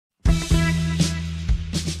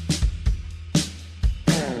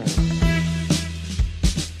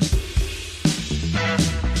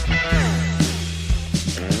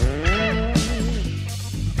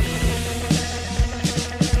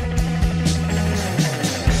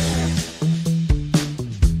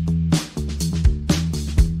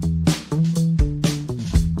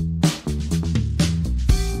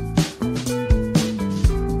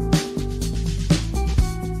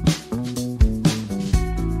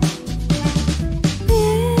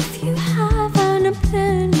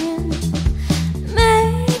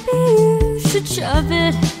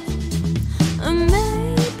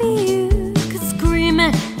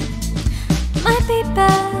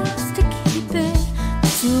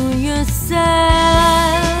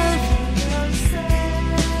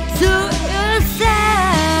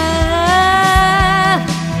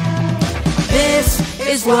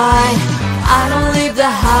is why I don't leave the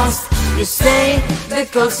house. You say the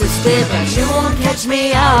coast is clear, but you won't catch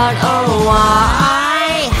me out. Oh,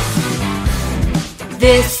 why?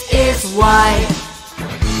 This is why.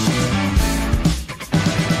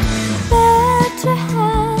 Better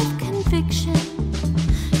have conviction,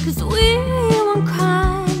 'cause we want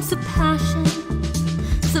crimes of passion.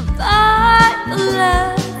 Survival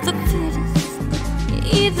of the fittest.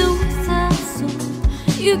 Either with us or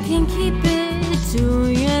you can keep it to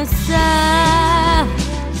yourself.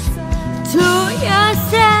 To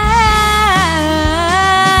yourself.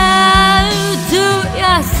 To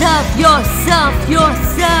yourself. Yourself.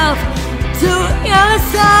 Yourself. To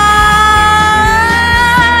yourself.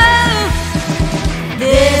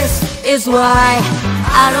 This is why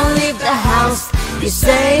I don't leave the house. You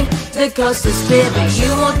say the coast is clear, but you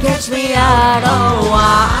won't catch me out. Oh,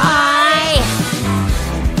 why?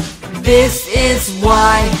 This is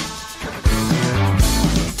why.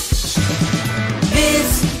 This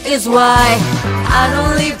is why I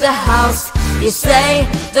don't leave the house. You say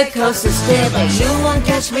the coast is clear, but you won't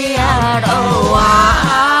catch me out. Oh,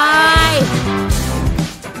 why?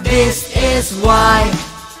 This is why.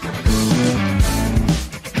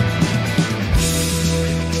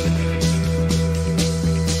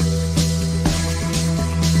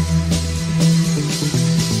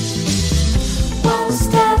 One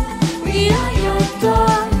step beyond your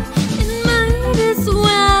door, it might as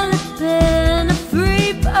well have been a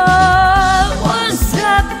free fall. One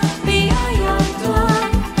step beyond your door,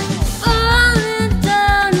 falling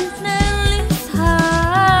down and endless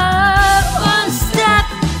hard. One step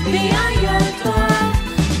beyond your door,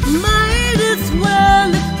 might as well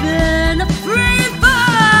have been a free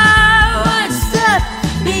fall. One step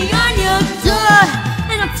beyond your door,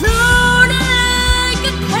 and I'm floating like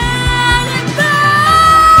a cannonball.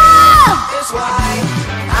 That's why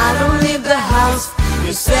I don't leave the house.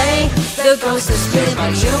 You say the coast is clear,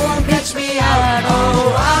 but you won't catch me out.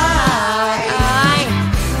 Oh, why?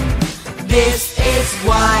 This is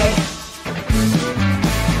why.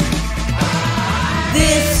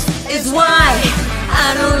 This is why I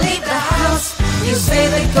don't leave the house. You say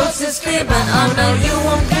the coast is clear, but oh no, you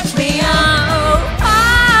won't catch me